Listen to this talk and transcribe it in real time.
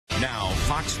Now,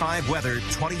 Fox 5 weather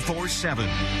 24/7.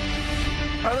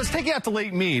 All right, let's take you out to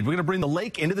Lake Mead. We're going to bring the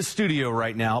lake into the studio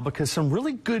right now because some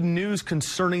really good news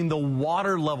concerning the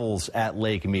water levels at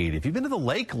Lake Mead. If you've been to the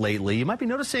lake lately, you might be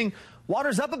noticing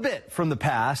water's up a bit from the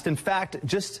past. In fact,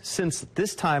 just since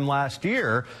this time last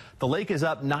year, the lake is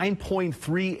up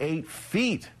 9.38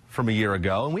 feet from a year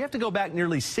ago. And we have to go back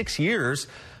nearly 6 years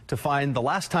to find the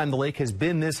last time the lake has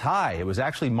been this high. It was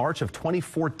actually March of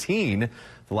 2014,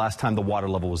 the last time the water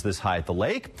level was this high at the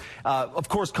lake. Of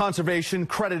course, conservation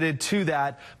credited to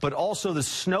that, but also the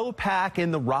snowpack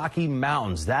in the Rocky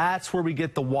Mountains. That's where we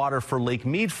get the water for Lake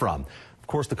Mead from. Of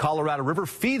course, the Colorado River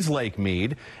feeds Lake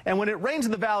Mead, and when it rains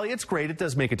in the valley, it's great. It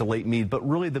does make it to Lake Mead, but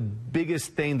really the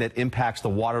biggest thing that impacts the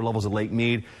water levels at Lake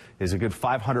Mead is a good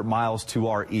 500 miles to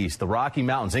our east, the Rocky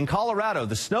Mountains. In Colorado,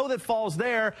 the snow that falls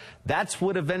there, that's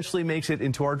what eventually makes it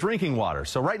into our drinking water.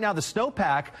 So right now, the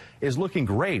snowpack is looking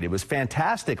great. It was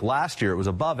fantastic last year. It was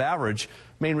above average.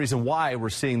 Main reason why we're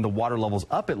seeing the water levels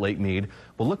up at Lake Mead.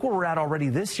 Well, look where we're at already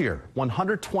this year,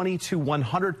 120 to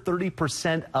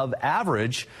 130% of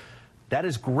average. That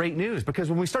is great news, because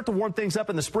when we start to warm things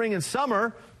up in the spring and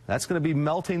summer, that's going to be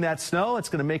melting that snow. It's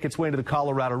going to make its way into the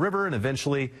Colorado River and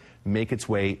eventually make its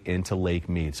way into Lake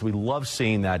Mead. So we love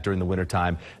seeing that during the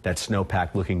wintertime, that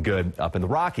snowpack looking good up in the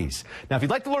Rockies. Now, if you'd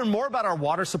like to learn more about our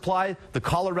water supply, the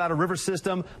Colorado River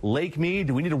system, Lake Mead,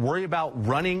 do we need to worry about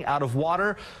running out of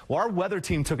water? Well, our weather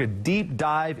team took a deep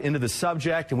dive into the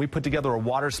subject, and we put together a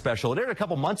water special. It aired a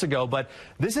couple months ago, but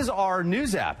this is our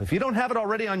news app. If you don't have it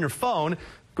already on your phone,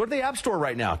 go to the App Store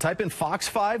right now. Type in Fox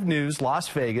 5 News Las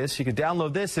Vegas. You can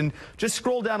download this and just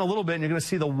scroll down a little bit, and you're going to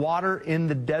see the water in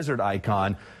the desert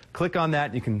icon. Click on that,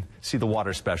 and you can see the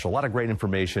water special. A lot of great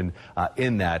information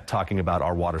in that, talking about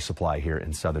our water supply here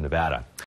in southern Nevada.